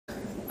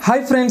Hi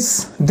friends,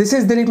 this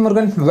is Dileep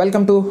Murgan.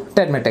 Welcome to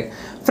Tech.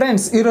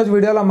 Friends ఈరోజు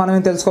వీడియోలో మనం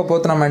ఏం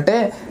తెలుసుకోబోతున్నామంటే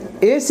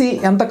ఏసీ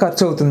ఎంత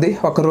ఖర్చు అవుతుంది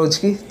ఒక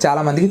రోజుకి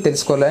చాలామందికి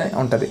తెలుసుకోవాలని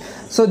ఉంటుంది.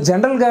 సో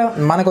జనరల్గా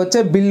మనకు వచ్చే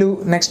బిల్లు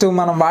నెక్స్ట్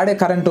మనం వాడే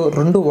కరెంటు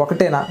రెండు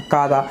ఒకటేనా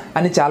కాదా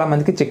అని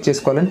చాలామందికి చెక్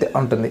చేసుకోవాలని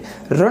ఉంటుంది.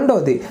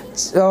 రెండోది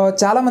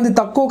చాలామంది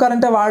తక్కువ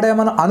కరెంటే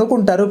వాడామని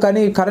అనుకుంటారు,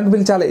 కానీ కరెంట్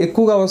బిల్ చాలా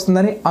ఎక్కువగా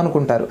వస్తుందని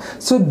అనుకుంటారు.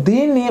 సో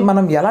దీన్ని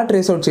మనం ఎలా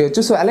ట్రేస్ అవుట్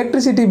చేయొచ్చు? సో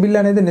ఎలక్ట్రిసిటీ బిల్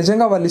అనేది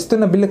నిజంగా వాళ్ళు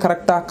ఇస్తున్న బిల్లు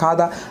కరెక్టా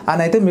కాదా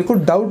అని అయితే మీకు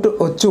డౌట్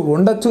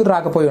ఉండొచ్చు,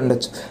 రాకపోయి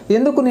ఉండొచ్చు.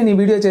 ఎందుకు నేను ఈ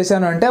వీడియో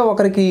చేశాను అంటే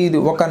ఒకరికి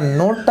ఒక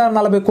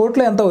 140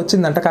 కోట్లు ఎంత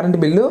వచ్చిందంట కరెంట్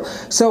బిల్లు.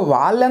 సో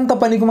వాళ్ళెంత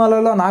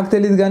పనికిమాలలో నాకు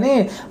తెలియదు, కానీ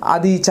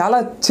అది చాలా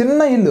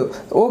చిన్న ఇల్లు.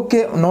 ఓకే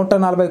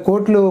 140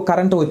 కోట్లు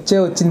కరెంట్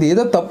వచ్చింది,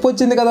 ఏదో తప్పు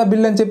వచ్చింది కదా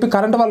బిల్ అని చెప్పి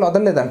కరెంట్ వాళ్ళు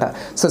వదలలేదంట.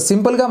 సో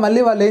సింపుల్గా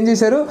మళ్ళీ వాళ్ళు ఏం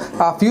చేశారు,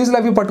 ఆ ఫ్యూజ్లు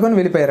అవి పట్టుకొని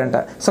వెళ్ళిపోయారంట.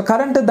 సో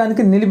కరెంట్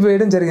దానికి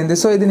నిలిపివేయడం జరిగింది.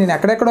 సో ఇది నేను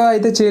ఎక్కడెక్కడో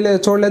అయితే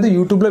చూడలేదు,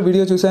 యూట్యూబ్లో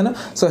వీడియో చూశాను.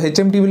 సో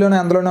HMTVలోనే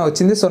అందులోనే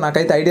వచ్చింది. సో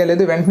నాకైతే ఐడియా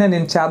లేదు, వెంటనే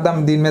నేను చేద్దాం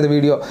దీని మీద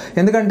వీడియో.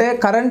 ఎందుకంటే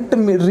కరెంట్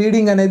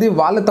రీడింగ్ అనేది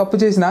వాళ్ళు తప్పు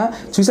చేసినా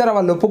చూసారా,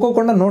 వాళ్ళు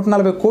ఒప్పుకోకుండా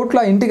 140 కోట్ల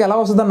ఇంటికి ఎలా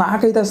వస్తుందో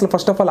నాకైతే అసలు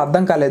ఫస్ట్ ఆఫ్ ఆల్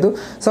అర్థం కాలేదు.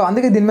 సో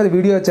అందుకే దీని మీద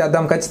వీడియో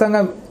చేద్దాం.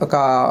 ఖచ్చితంగా ఒక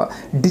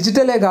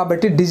డిజిటలే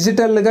కాబట్టి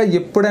డిజిటల్గా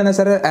ఎప్పుడైనా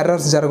సరే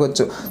ఎర్రర్స్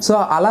జరగవచ్చు. సో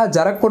అలా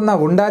జరగకుండా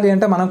ఉండాలి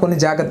అంటే మనం కొన్ని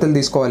జాగ్రత్తలు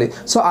తీసుకోవాలి.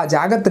 సో ఆ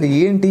జాగ్రత్తలు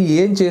ఏంటి,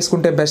 ఏం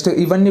చేసుకుంటే బెస్ట్,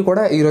 ఇవన్నీ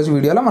కూడా ఈరోజు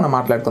వీడియోలో మనం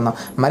మాట్లాడుకుందాం.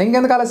 మరి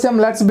ఇంకెందుకు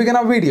ఆలస్యం, let's begin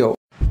our video.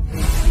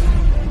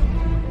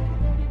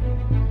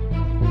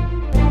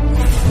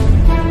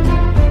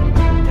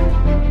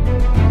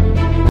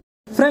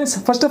 Friends,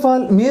 first of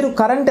all మీరు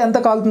కరెంట్ ఎంత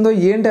కాలుతుందో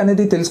ఏంటి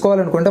అనేది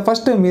తెలుసుకోవాలనుకుంటే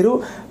ఫస్ట్ మీరు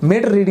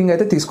మీటర్ రీడింగ్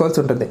అయితే తీసుకోవాల్సి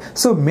ఉంటుంది.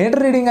 సో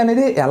మీటర్ రీడింగ్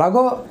అనేది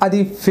ఎలాగో అది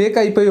ఫేక్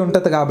అయిపోయి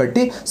ఉంటుంది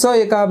కాబట్టి, సో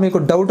ఇక మీకు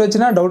డౌట్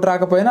వచ్చినా డౌట్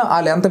రాకపోయినా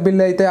వాళ్ళు ఎంత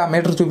బిల్ అయితే ఆ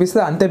మీటర్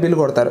చూపిస్తే అంతే బిల్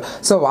కొడతారు.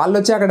 సో వాళ్ళు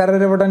వచ్చి అక్కడ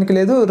ఎర్రర్ ఇవ్వడానికి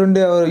లేదు,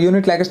 2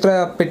 యూనిట్లు ఎక్స్ట్రా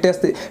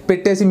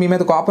పెట్టేసి మీ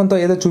మీద కోపంతో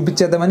ఏదో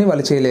చూపించేద్దామని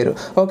వాళ్ళు చేయలేరు.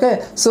 ఓకే,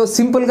 సో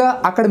సింపుల్గా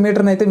అక్కడ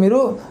మీటర్ని అయితే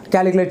మీరు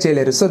క్యాలిక్యులేట్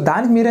చేయలేరు. సో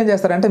దానికి మీరేం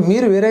చేస్తారంటే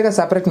మీరు వేరేగా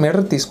సెపరేట్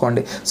మీటర్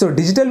తీసుకోండి. సో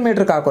డిజిటల్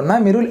మీటర్ కాకుండా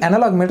మీరు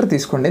అనలాగ్ మీటర్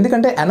తీసుకోండి,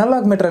 ఎందుకంటే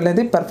అనలాగ్ మీటర్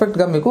అనేది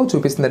పర్ఫెక్ట్గా మీకు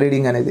చూపిస్తుంది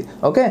రీడింగ్ అనేది.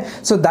 ఓకే,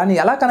 సో దాన్ని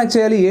ఎలా కనెక్ట్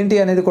చేయాలి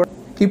ఏంటి అనేది కూడా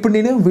ఇప్పుడు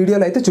నేను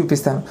వీడియోలో అయితే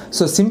చూపిస్తాను.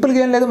 సో సింపుల్గా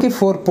ఏం లేదు,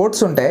 4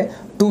 పోర్ట్స్ ఉంటాయి,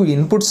 2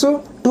 ఇన్పుట్స్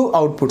 2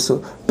 అవుట్పుట్స్.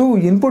 2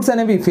 ఇన్పుట్స్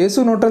అనేవి ఫేస్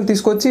న్యూట్రల్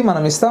తీసుకొచ్చి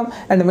మనం ఇస్తాం,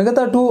 అండ్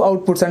మిగతా 2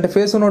 అవుట్పుట్స్ అంటే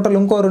ఫేస్ న్యూట్రల్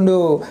ఇంకో 2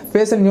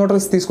 ఫేస్ అండ్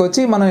న్యూట్రల్స్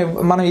తీసుకొచ్చి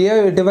మనం ఏ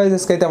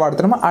డివైజెస్కి అయితే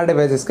వాడుతున్నామో ఆ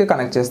డివైజెస్కి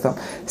కనెక్ట్ చేస్తాం.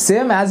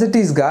 సేమ్ యాజ్ ఇట్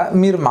ఈస్గా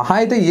మీరు మహా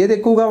అయితే ఏది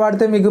ఎక్కువగా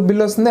వాడితే మీకు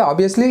బిల్ వస్తుంది,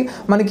 ఆబ్వియస్లీ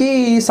మనకి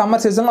ఈ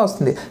సమ్మర్ సీజన్లో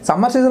వస్తుంది.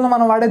 సమ్మర్ సీజన్లో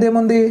మనం వాడేది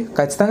ఏముంది,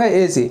 ఖచ్చితంగా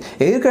ఏసీ.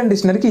 ఎయిర్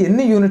కండిషనర్కి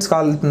ఎన్ని యూనిట్స్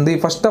కాలుతుంది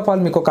ఫస్ట్ ఆఫ్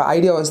ఆల్ మీకు ఒక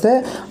ఐడియా వస్తే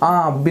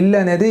బిల్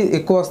అనేది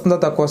ఎక్కువ వస్తుందో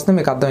తక్కువ వస్తుందో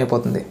మీకు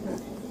అర్థమైపోతుంది.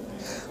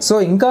 సో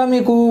ఇంకా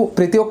మీకు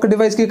ప్రతి ఒక్క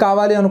డివైస్కి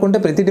కావాలి అనుకుంటే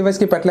ప్రతి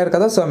డివైస్కి పెట్టలేరు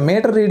కదా. సో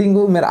మీటర్ రీడింగ్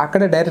మీరు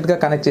అక్కడే డైరెక్ట్గా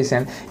కనెక్ట్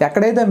చేసేయండి.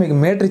 ఎక్కడైతే మీకు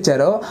మీటర్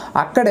ఇచ్చారో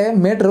అక్కడే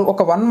మీటర్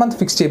ఒక 1 మంత్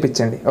ఫిక్స్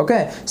చేయించండి. ఓకే,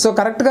 సో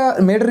కరెక్ట్గా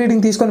మీటర్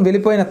రీడింగ్ తీసుకొని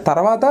వెళ్ళిపోయిన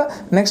తర్వాత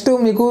నెక్స్ట్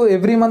మీకు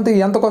ఎవ్రీ మంత్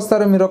ఎంతకు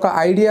వస్తారో మీరు ఒక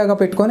ఐడియాగా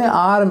పెట్టుకొని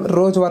ఆ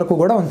రోజు వరకు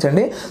కూడా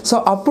ఉంచండి. సో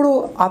అప్పుడు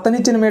అతను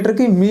ఇచ్చిన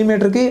మీటర్కి మీ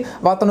మీటర్కి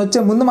అతను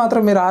వచ్చే ముందు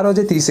మాత్రం మీరు ఆ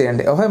రోజే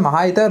తీసేయండి. ఓకే,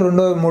 మహా అయితే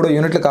 2-3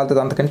 యూనిట్లు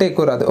కాలుతుంది, అంతకంటే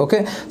ఎక్కువ రాదు.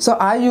 ఓకే, సో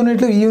ఆ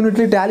యూనిట్లు ఈ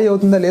యూనిట్లు టాలీ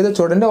అవుతుందో లేదో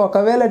చూడండి.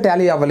 ఒకవేళ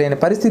టాలీ అవ్వలేని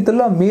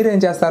పరిస్థితుల్లో మీరేం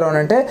చేస్తారు అని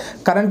అంటే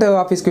కరెంట్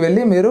ఆఫీస్కి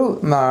వెళ్ళి మీరు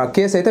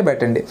కేసు అయితే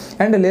పెట్టండి.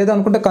 అండ్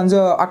లేదనుకుంటే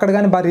అక్కడ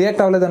కానీ బాగా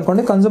రియాక్ట్ అవ్వలేదు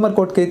అనుకోండి, కన్జ్యూమర్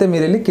కోర్టుకి అయితే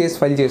మీరు వెళ్ళి కేసు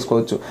ఫైల్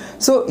చేసుకోవచ్చు.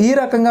 సో ఈ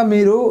రకంగా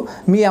మీరు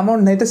మీ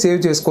అమౌంట్ని అయితే సేవ్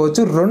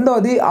చేసుకోవచ్చు.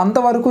 రెండోది,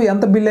 అంతవరకు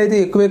ఎంత బిల్ అయితే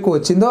ఎక్కువ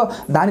వచ్చిందో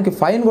దానికి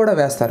ఫైన్ కూడా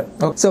వేస్తారు.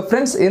 సో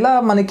ఫ్రెండ్స్, ఇలా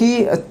మనకి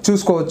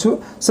చూసుకోవచ్చు.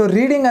 సో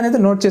రీడింగ్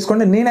అనేది నోట్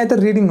చేసుకోండి. నేనైతే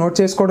రీడింగ్ నోట్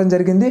చేసుకోవడం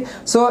జరిగింది.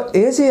 సో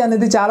ఏసీ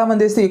అనేది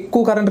చాలామంది వేస్తే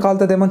ఎక్కువ కరెంట్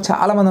కాలుతుందేమో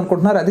చాలామంది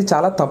అనుకుంటున్నారు, అది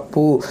చాలా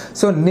తప్పు.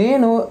 సో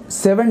నేను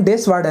 7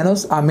 డేస్ వాడాను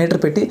ఆ మీటర్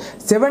పెట్టి.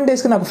 7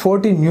 డేస్కి నాకు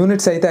 14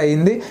 యూనిట్స్ అయితే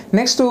అయ్యింది.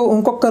 నెక్స్ట్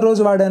ఇంకొక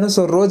రోజు వాడాను.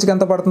 సో రోజుకి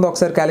ఎంత పడుతుందో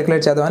ఒకసారి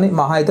క్యాలిక్యులేట్ చేద్దామని,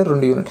 మహా అయితే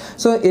 2 యూనిట్.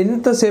 సో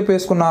ఎంతసేపు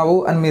వేసుకున్నావు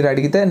అని మీరు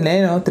అడిగితే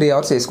నేను 3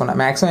 అవర్స్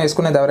వేసుకున్నాను. మ్యాక్సిమం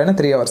వేసుకునేది ఎవరైనా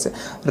 3 అవర్స్.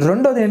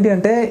 రెండోది ఏంటి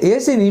అంటే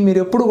ఏసీని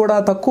మీరు ఎప్పుడు కూడా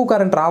తక్కువ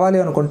కరెంట్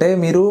రావాలి అనుకుంటే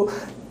మీరు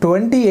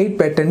 28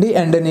 పెట్టండి.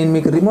 అండ్ నేను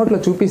మీకు రిమోట్లో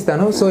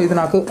చూపిస్తాను. సో ఇది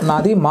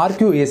నాది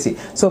marquee AC.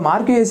 So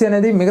marquee AC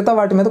అనేది మిగతా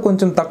వాటి మీద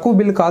కొంచెం తక్కువ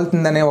బిల్లు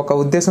కాలుతుందనే ఒక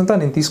ఉద్దేశంతో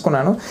నేను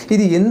తీసుకున్నాను.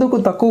 ఇది ఎందుకు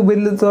తక్కువ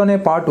బిల్లుతోనే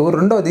పాటు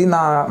రెండోది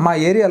మా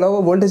ఏరియాలో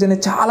వోల్టేజ్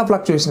అనేది చాలా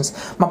ఫ్లక్చుయేషన్స్.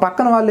 మా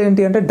పక్కన వాళ్ళు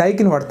ఏంటి అంటే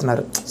డైకిని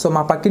వాడుతున్నారు. సో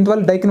మా పక్కింటి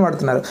వాళ్ళు డైకిని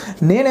వాడుతున్నారు.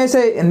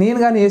 నేను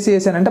కానీ ఏసీ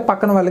వేసానంటే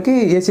పక్కన వాళ్ళకి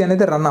ఏసీ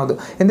అనేది రన్ అవ్వదు.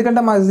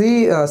 ఎందుకంటే మాది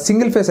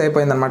సింగిల్ ఫేస్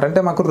అయిపోయింది అనమాట.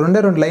 అంటే మాకు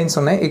 2 లైన్స్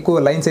ఉన్నాయి,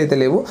 ఎక్కువ లైన్స్ అయితే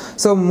లేవు.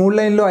 సో 3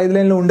 లైన్లు 5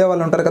 లైన్లు ఉండే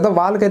వాళ్ళు ఉంటారు కదా,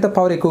 వాళ్ళకైతే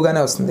పవర్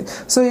ఎక్కువగానే వస్తుంది.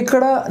 సో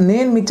ఇక్కడ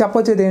నేను మీకు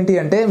చెప్పొచ్చేది ఏంటి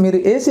అంటే మీరు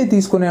ఏసీ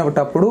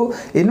తీసుకునేటప్పుడు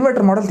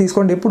ఇన్వర్టర్ మోడల్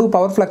తీసుకోండి, ఎప్పుడు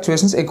పవర్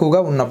ఫ్లక్చుయేషన్స్ ఎక్కువగా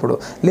ఉన్నప్పుడు.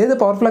 లేదా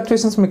పవర్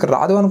ఫ్లక్చుయేషన్స్ మీకు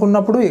రాదు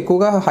అనుకున్నప్పుడు,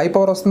 ఎక్కువగా హై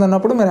పవర్ వస్తుంది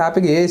అన్నప్పుడు మీరు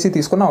హ్యాపీగా ఏసీ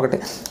తీసుకున్న ఒకటే.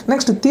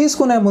 నెక్స్ట్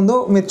తీసుకునే ముందు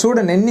మీరు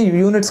చూడండి ఎన్ని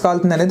యూనిట్స్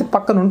కాలుతుంది అనేది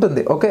పక్కన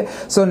ఉంటుంది. ఓకే,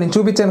 సో నేను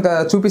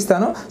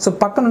చూపిస్తాను. సో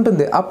పక్కన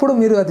ఉంటుంది. అప్పుడు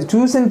మీరు అది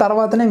చూసిన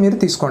తర్వాతనే మీరు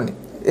తీసుకోండి.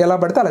 ఎలా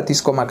పడితే అలా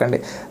తీసుకోమాకండి.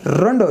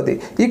 రెండవది,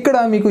 ఇక్కడ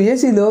మీకు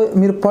ఏసీలో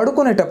మీరు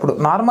పడుకునేటప్పుడు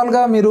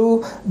నార్మల్గా మీరు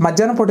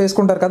మధ్యాహ్నం పూట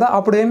వేసుకుంటారు కదా,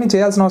 అప్పుడు ఏమీ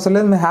చేయాల్సిన అవసరం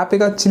లేదు, మీరు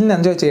హ్యాపీగా చిల్ని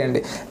ఎంజాయ్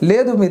చేయండి.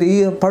 లేదు మీరు ఈ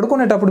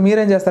పడుకునేటప్పుడు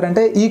మీరేం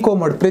చేస్తారంటే ఈకో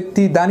మోడ్,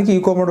 ప్రతి దానికి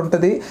ఈకో మోడ్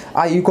ఉంటుంది,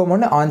 ఆ ఈకో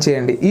మోడ్ని ఆన్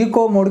చేయండి.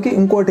 ఈకో మోడ్కి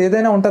ఇంకోటి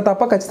ఏదైనా ఉంటుంది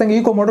తప్ప ఖచ్చితంగా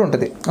ఈకో మోడ్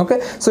ఉంటుంది. ఓకే,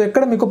 సో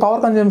ఇక్కడ మీకు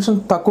పవర్ కన్జంప్షన్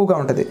తక్కువగా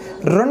ఉంటుంది.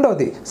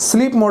 రెండోది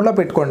స్లీప్ మోడ్లో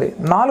పెట్టుకోండి.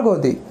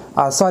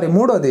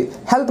 మూడోది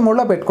హెల్త్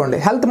మోడ్లో పెట్టుకోండి.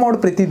 హెల్త్ మోడ్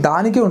ప్రతి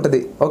దానికి ఉంటుంది.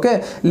 ఓకే,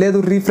 లేదు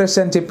రీఫ్రెష్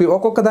అని చెప్పి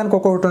ఒక్కొక్క దానికి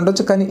ఒక్కొక్కటి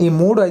ఉండొచ్చు, కానీ ఈ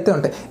 3 అయితే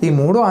ఉంటాయి. ఈ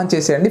 3 ఆన్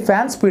చేసేయండి.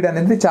 ఫ్యాన్ స్పీడ్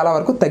అనేది చాలా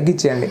వరకు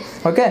తగ్గించేయండి.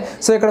 ఓకే,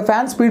 సో ఇక్కడ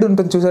ఫ్యాన్ స్పీడ్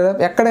ఉంటుంది చూసారా,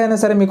 ఎక్కడైనా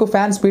సరే మీకు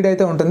ఫ్యాన్ స్పీడ్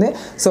అయితే ఉంటుంది.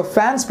 సో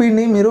ఫ్యాన్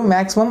స్పీడ్ని మీరు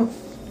మ్యాక్సిమం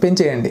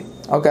పెంచేయండి.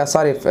 ఓకే,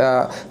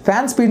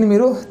 ఫ్యాన్ స్పీడ్ని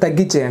మీరు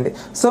తగ్గించేయండి.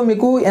 సో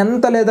మీకు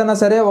ఎంత లేదన్నా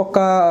సరే ఒక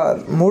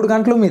 3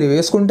 గంటలు మీరు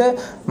వేసుకుంటే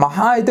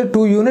మహా అయితే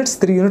 2 యూనిట్స్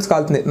 3 యూనిట్స్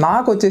కాలుతుంది.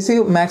 నాకు వచ్చేసి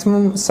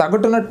మ్యాక్సిమం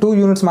సగటున 2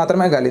 యూనిట్స్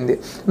మాత్రమే కాలింది.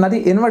 నాది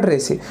inverter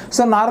AC.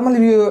 So normal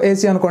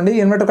AC అనుకోండి,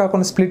 ఇన్వర్టర్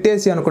కాకుండా స్ప్లిట్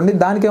ఏసీ అనుకోండి,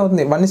 దానికి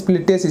ఏమవుతుంది, 1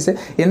 స్ప్లిట్ ఏసీసే.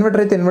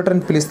 ఇన్వర్టర్ అయితే ఇన్వర్టర్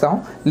అని పిలుస్తాం,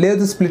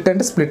 లేదు స్ప్లిట్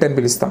అంటే స్ప్లిట్ అని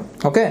పిలుస్తాం.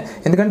 ఓకే,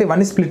 ఎందుకంటే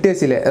 1 స్ప్లిట్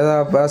ఏసీలే,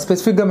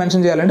 స్పెసిఫిక్గా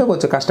మెన్షన్ చేయాలంటే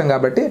కొంచెం కష్టం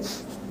కాబట్టి.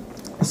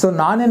 సో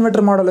నాన్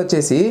ఇన్వర్టర్ మోడల్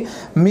వచ్చేసి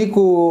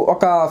మీకు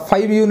ఒక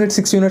 5 యూనిట్స్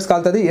 6 యూనిట్స్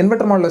కాలుతుంది.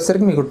 ఇన్వర్టర్ మోడల్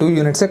వచ్చేసరికి మీకు 2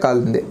 యూనిట్సే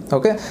కాలుతుంది.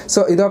 ఓకే, సో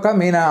ఇదొక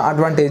మెయిన్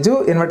అడ్వాంటేజ్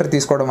ఇన్వర్టర్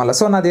తీసుకోవడం వల్ల.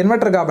 సో నాది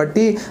ఇన్వర్టర్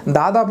కాబట్టి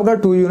దాదాపుగా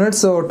 2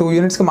 యూనిట్స్. సో 2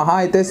 యూనిట్స్కి మహా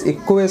అయితే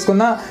ఎక్కువ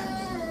వేసుకున్న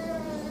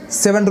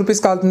 7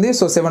 రూపీస్ కాలుతుంది.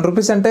 సో 7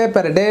 రూపీస్ అంటే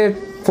పర్ డే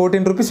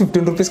 14 రూపీస్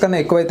 15 రూపీస్ కన్నా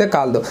ఎక్కువైతే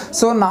కాలదు.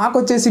 సో నాకు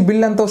వచ్చేసి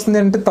బిల్ ఎంత వస్తుంది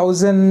అంటే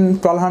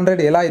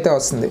 1000-1200 ఎలా అయితే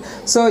వస్తుంది.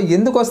 సో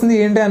ఎందుకు వస్తుంది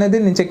ఏంటి అనేది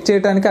నేను చెక్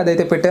చేయడానికి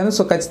అదైతే పెట్టాను.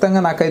 సో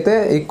ఖచ్చితంగా నాకైతే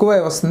ఎక్కువ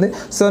వస్తుంది.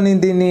 సో నేను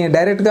దీన్ని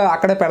డైరెక్ట్గా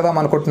అక్కడే పెడదాం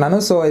అనుకుంటున్నాను.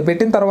 సో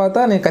పెట్టిన తర్వాత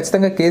నేను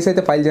ఖచ్చితంగా కేసు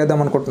అయితే ఫైల్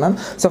చేద్దాం అనుకుంటున్నాను.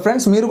 సో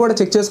ఫ్రెండ్స్, మీరు కూడా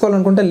చెక్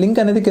చేసుకోవాలనుకుంటే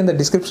లింక్ అనేది కింద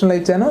డిస్క్రిప్షన్లో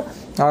ఇచ్చాను.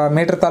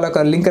 మీటర్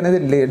తాలూకా లింక్ అనేది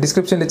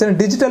డిస్క్రిప్షన్లో ఇచ్చాను.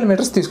 Digital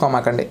metres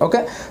తీసుకోమాకండి.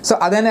 ఓకే, సో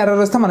అదైనా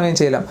ఎర్రర్ వస్తే మనం ఏం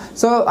చేయలేం.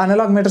 సో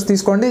అనలాగ్ మీటర్స్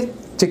తీసుకోండి,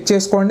 చెక్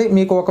చేసుకోండి.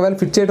 మీకు ఒకవేళ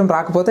ఫిట్ చేయడం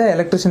రాకపోతే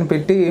ఎలక్ట్రీషియన్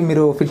పెట్టి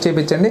మీరు ఫిట్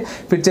చేయించండి.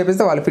 ఫిట్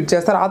చేపిస్తే వాళ్ళు ఫిట్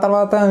చేస్తారు. ఆ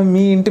తర్వాత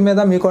మీ ఇంటి మీద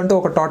మీకు అంటూ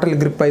ఒక టోటల్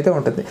గ్రిప్ అయితే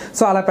ఉంటుంది.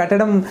 సో అలా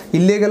పెట్టడం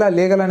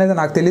లీగల్ అనేది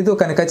నాకు తెలీదు,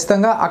 కానీ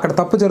ఖచ్చితంగా అక్కడ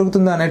తప్పు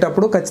జరుగుతుంది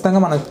అనేటప్పుడు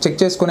ఖచ్చితంగా మనం చెక్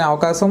చేసుకునే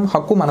అవకాశం,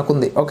 హక్కు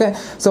మనకుంది. ఓకే,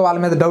 సో వాళ్ళ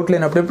మీద డౌట్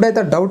లేనప్పుడు,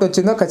 ఎప్పుడైతే డౌట్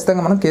వచ్చిందో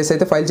ఖచ్చితంగా మనం కేసు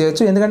అయితే ఫైల్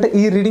చేయొచ్చు, ఎందుకంటే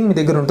ఈ రీడింగ్ మీ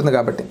దగ్గర ఉంటుంది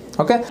కాబట్టి.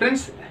 ఓకే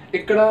ఫ్రెండ్స్,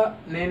 ఇక్కడ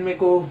నేను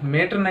మీకు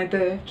మీటర్ని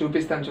అయితే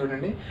చూపిస్తాను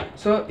చూడండి.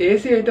 సో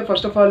ఏసీ అయితే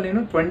ఫస్ట్ ఆఫ్ ఆల్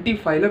నేను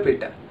 25లో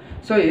పెట్టాను.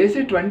 సో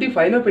ఏసీ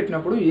 25లో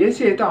పెట్టినప్పుడు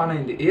ఏసీ అయితే ఆన్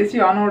అయింది. ఏసీ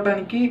ఆన్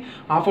అవ్వడానికి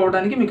ఆఫ్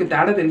అవ్వడానికి మీకు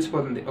తేడా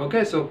తెలిసిపోతుంది. ఓకే,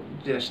 సో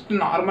జస్ట్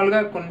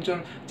నార్మల్గా కొంచెం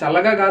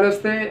చల్లగా గాలి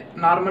వస్తే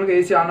నార్మల్గా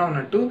ఏసీ ఆన్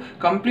అవునట్టు,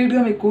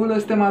 కంప్లీట్గా మీకు కూల్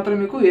వస్తే మాత్రం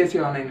మీకు ఏసీ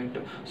ఆన్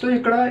అయినట్టు. సో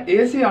ఇక్కడ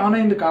ఏసీ ఆన్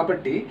అయింది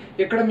కాబట్టి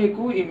ఇక్కడ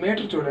మీకు ఈ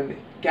మీటర్ చూడండి,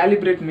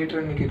 క్యాలిబ్రేట్ మీటర్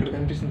అని మీకు ఇక్కడ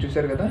కనిపిస్తుంది,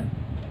 చూసారు కదా.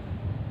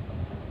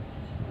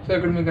 సో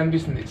ఇక్కడ మీకు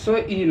కనిపిస్తుంది. సో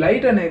ఈ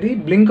లైట్ అనేది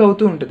బ్లింక్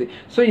అవుతూ ఉంటుంది.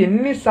 సో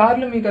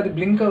ఎన్నిసార్లు మీకు అది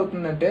బ్లింక్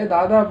అవుతుందంటే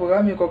దాదాపుగా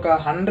మీకు ఒక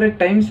 100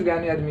 టైమ్స్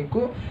కానీ అది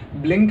మీకు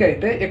బ్లింక్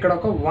అయితే ఇక్కడ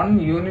ఒక 1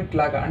 యూనిట్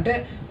లాగా, అంటే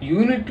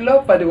యూనిట్లో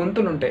 10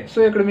 వంతులు ఉంటాయి. సో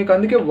ఇక్కడ మీకు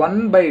అందుకే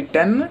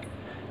 1/10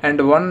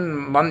 అండ్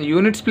 1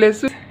 యూనిట్స్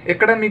ప్లేస్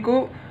ఇక్కడ మీకు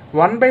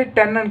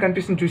 1/10 అని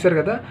కనిపిస్తుంది, చూసారు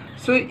కదా.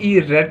 సో ఈ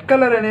రెడ్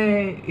కలర్ అనే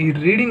ఈ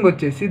రీడింగ్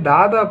వచ్చేసి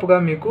దాదాపుగా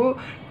మీకు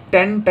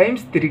 10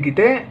 టైమ్స్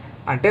తిరిగితే,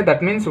 అంటే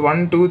దట్ మీన్స్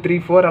 1 2 3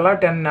 4 అలా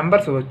 10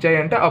 నెంబర్స్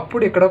వచ్చాయంటే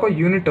అప్పుడు ఇక్కడ ఒక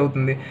యూనిట్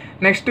అవుతుంది.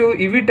 నెక్స్ట్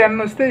ఇవి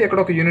 10 వస్తే ఇక్కడ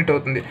ఒక యూనిట్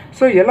అవుతుంది.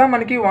 సో ఇలా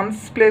మనకి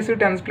 1's place,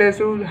 10's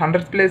place,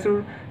 100's place,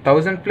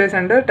 1000's place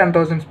and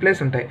 10,000's place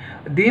ఉంటాయి.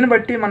 దీన్ని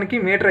బట్టి మనకి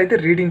మీటర్ అయితే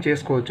రీడింగ్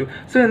చేసుకోవచ్చు.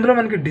 సో ఇందులో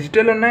మనకి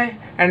డిజిటల్ ఉన్నాయి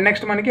అండ్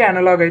నెక్స్ట్ మనకి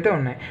అనలాగ్ అయితే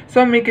ఉన్నాయి. సో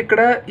మీకు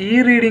ఇక్కడ ఈ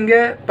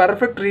రీడింగే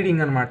పర్ఫెక్ట్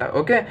రీడింగ్ అనమాట.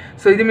 ఓకే,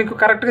 సో ఇది మీకు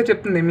కరెక్ట్గా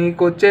చెప్తుంది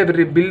మీకు వచ్చే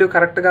బిల్లు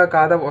కరెక్ట్గా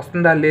కాదా,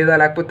 వస్తుందా లేదా,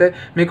 లేకపోతే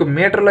మీకు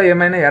మీటర్లో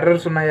ఏమైనా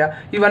ఎర్రర్స్ ఉన్నాయా,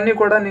 ఇవన్నీ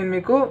కూడా నేను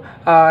మీకు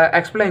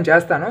ఎక్స్ప్లెయిన్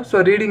చేస్తాను. సో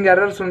రీడింగ్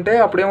ఎర్రర్స్ ఉంటే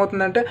అప్పుడు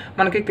ఏమవుతుందంటే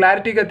మనకి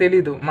క్లారిటీగా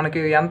తెలియదు, మనకి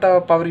ఎంత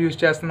పవర్ యూజ్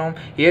చేస్తున్నాం,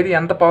 ఏది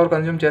ఎంత పవర్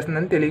కన్జ్యూమ్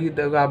చేస్తుందని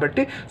తెలియదు.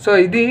 కాబట్టి సో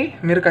ఇది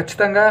మీరు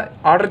ఖచ్చితంగా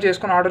ఆర్డర్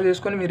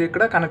చేసుకొని మీరు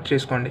ఇక్కడ కనెక్ట్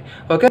చేసుకోండి.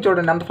 ఓకే,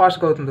 చూడండి ఎంత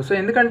ఫాస్ట్గా అవుతుందో. సో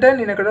ఎందుకంటే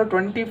నేను ఇక్కడ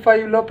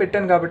 25లో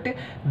పెట్టాను కాబట్టి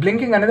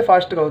బ్లింకింగ్ అనేది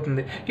ఫాస్ట్గా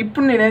అవుతుంది.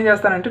 ఇప్పుడు నేనేం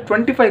చేస్తానంటే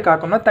 25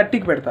 కాకుండా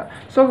 30కి పెడతా.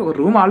 సో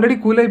రూమ్ ఆల్రెడీ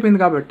కూల్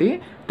అయిపోయింది కాబట్టి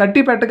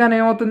 30 పెట్టగానే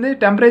ఏమవుతుంది,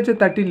 టెంపరేచర్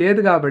 30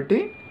 లేదు కాబట్టి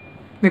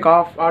మీకు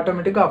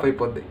ఆటోమేటిక్గా ఆఫ్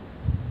అయిపోద్ది.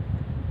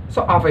 సో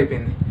ఆఫ్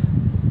అయిపోయింది.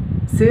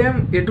 సేమ్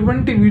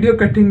ఎటువంటి వీడియో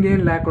కటింగ్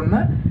ఏం లేకుండా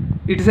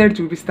ఇటు సైడ్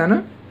చూపిస్తాను.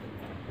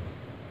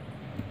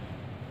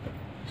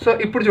 సో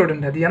ఇప్పుడు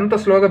చూడండి అది ఎంత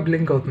స్లోగా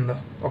బ్లింక్ అవుతుందో.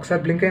 ఒకసారి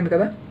బ్లింక్ అయింది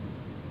కదా.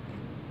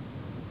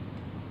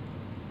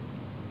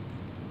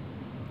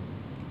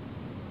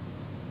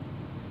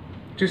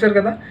 చూశారు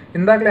కదా,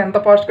 ఇందాకలే ఎంత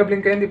ఫాస్ట్గా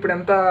బ్లింక్ అయింది, ఇప్పుడు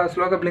ఎంత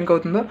స్లోగా బ్లింక్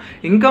అవుతుందో.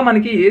 ఇంకా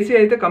మనకి ఏసీ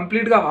అయితే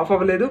కంప్లీట్గా ఆఫ్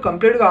అవ్వలేదు.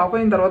 కంప్లీట్గా ఆఫ్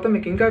అయిన తర్వాత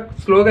మీకు ఇంకా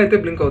స్లోగా అయితే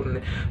బ్లింక్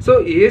అవుతుంది. సో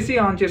ఏసీ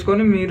ఆన్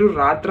చేసుకొని మీరు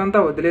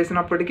రాత్రంతా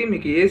వదిలేసినప్పటికీ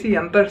మీకు ఏసీ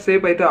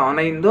ఎంతసేపు అయితే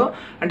ఆన్ అయిందో,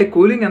 అంటే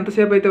కూలింగ్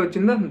ఎంతసేపు అయితే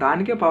వచ్చిందో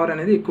దానికే పవర్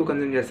అనేది ఎక్కువ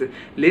కన్జ్యూమ్ చేస్తుంది.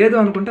 లేదు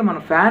అనుకుంటే మన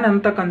ఫ్యాన్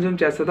ఎంత కన్జ్యూమ్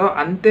చేస్తుందో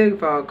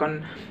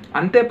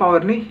అంతే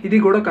పవర్ని ఇది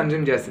కూడా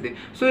కన్జ్యూమ్ చేస్తుంది.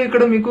 సో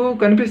ఇక్కడ మీకు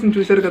కనిపిస్తుంది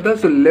చూసారు కదా.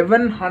 So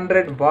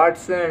 1100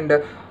 watts and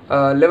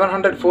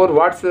 1104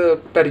 watts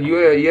per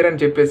year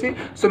అని చెప్పేసి,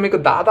 సో మీకు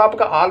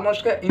దాదాపుగా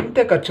ఆల్మోస్ట్గా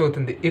ఇంతే ఖర్చు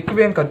అవుతుంది,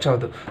 ఎక్కువేం ఖర్చు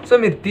అవ్వదు. సో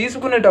మీరు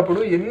తీసుకునేటప్పుడు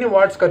ఎన్ని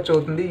వాట్స్ ఖర్చు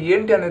అవుతుంది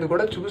ఏంటి అనేది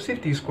కూడా చూసి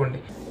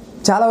తీసుకోండి.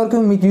 చాలా వరకు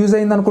మీకు యూజ్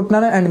అయింది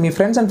అనుకుంటున్నాను. అండ్ మీ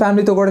ఫ్రెండ్స్ అండ్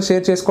ఫ్యామిలీతో కూడా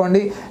షేర్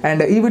చేసుకోండి.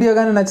 అండ్ ఈ వీడియో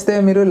కానీ నచ్చితే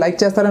మీరు లైక్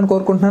చేస్తారని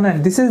కోరుకుంటున్నాను.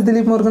 And this is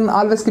Dilip Murugan,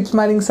 always keep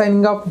smiling,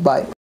 signing off,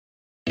 bye.